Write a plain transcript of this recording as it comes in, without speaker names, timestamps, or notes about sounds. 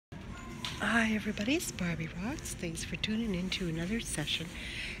Hi everybody, it's Barbie Rocks. Thanks for tuning in to another session.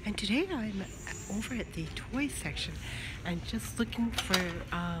 And today I'm over at the toy section and just looking for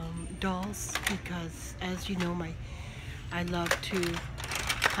dolls because, as you know, I love to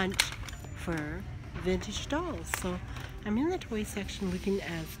hunt for vintage dolls. So I'm in the toy section looking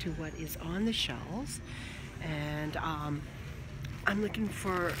as to what is on the shelves, and I'm looking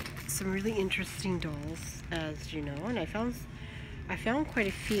for some really interesting dolls, as you know, and I found quite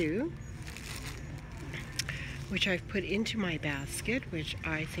a few, which I've put into my basket, which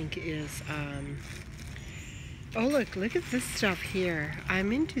I think is, oh look at this stuff here.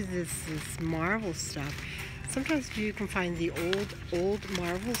 I'm into this Marvel stuff. Sometimes you can find the old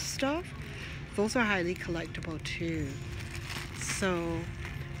Marvel stuff. Those are highly collectible too. So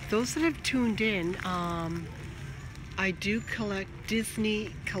those that have tuned in, I do collect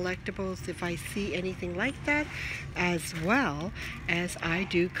Disney collectibles if I see anything like that, as well as I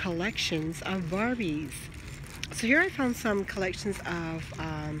do collections of Barbies. So here I found some collections of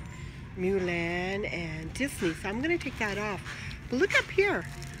Mulan and Disney, so I'm going to take that off. But look up here.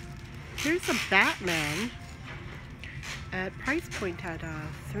 Here's a Batman at price point at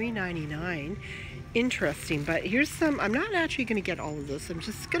 $3.99. Interesting, but here's some. I'm not actually going to get all of this. I'm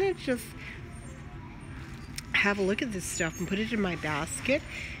just going to have a look at this stuff and put it in my basket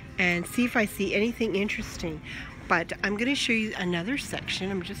and see if I see anything interesting. But I'm going to show you another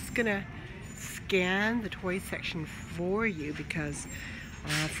section. I'm just going to scan the toy section for you because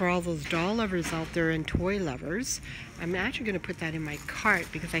for all those doll lovers out there and toy lovers, I'm actually going to put that in my cart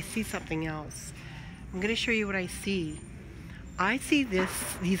because I see something else. I'm going to show you what I see. I see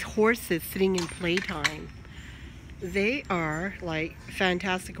these horses sitting in playtime. They are like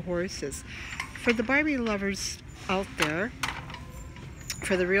fantastic horses. For the Barbie lovers out there,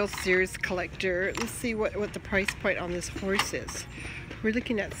 for the real serious collector, let's see what the price point on this horse is. We're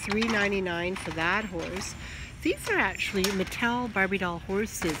looking at $3.99 for that horse. These are actually Mattel Barbie doll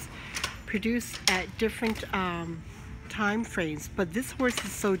horses produced at different time frames, but this horse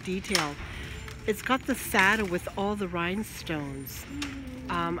is so detailed. It's got the saddle with all the rhinestones.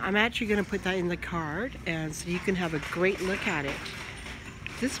 I'm actually going to put that in the cart, and so you can have a great look at it.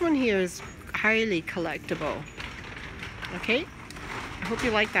 This one here is highly collectible. Okay, I hope you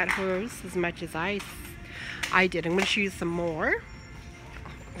like that horse as much as I did. I'm going to show you some more.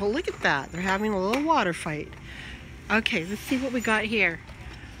 Well, look at that. They're having a little water fight. Okay, let's see what we got here.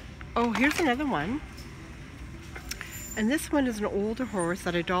 Oh, here's another one. And this one is an older horse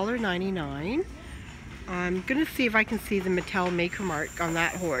at $1.99. I'm going to see if I can see the Mattel maker mark on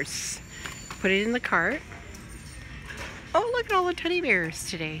that horse. Put it in the cart. Oh, look at all the teddy bears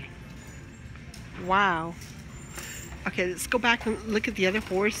today. Wow. Okay, let's go back and look at the other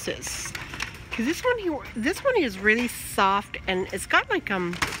horses. Because this one is really soft, and it's got like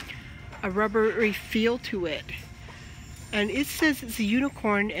a rubbery feel to it. And it says it's a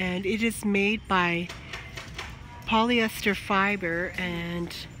unicorn, and it is made by polyester fiber,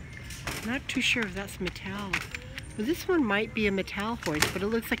 and I'm not too sure if that's Mattel. Well, this one might be a Mattel horse, but it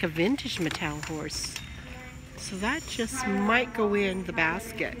looks like a vintage Mattel horse. So that just might go in the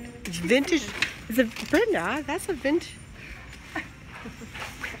basket. It's vintage. It's a Brenda. That's a vintage.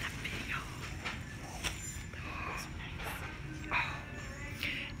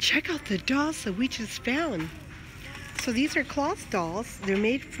 Check out the dolls that we just found. So these are cloth dolls. They're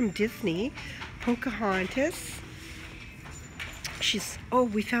made from Disney. Pocahontas. Oh,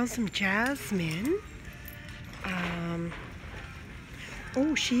 we found some Jasmine.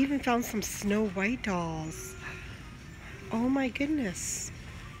 Oh, she even found some Snow White dolls. Oh my goodness.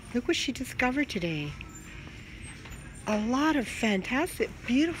 Look what she discovered today. A lot of fantastic,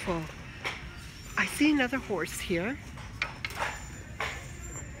 beautiful. I see another horse here.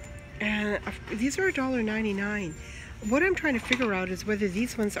 And these are $1.99. What I'm trying to figure out is whether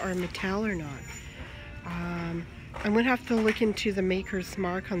these ones are Mattel or not. I'm going to have to look into the maker's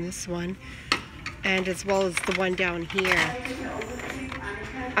mark on this one, and as well as the one down here.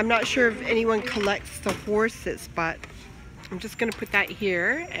 I'm not sure if anyone collects the horses, but I'm just going to put that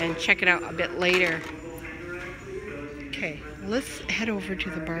here and check it out a bit later. Okay, let's head over to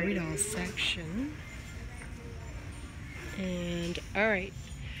the Barbie doll section. And alright.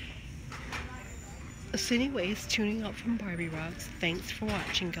 So anyways, tuning out from Barbie Rocks. Thanks for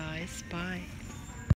watching, guys. Bye.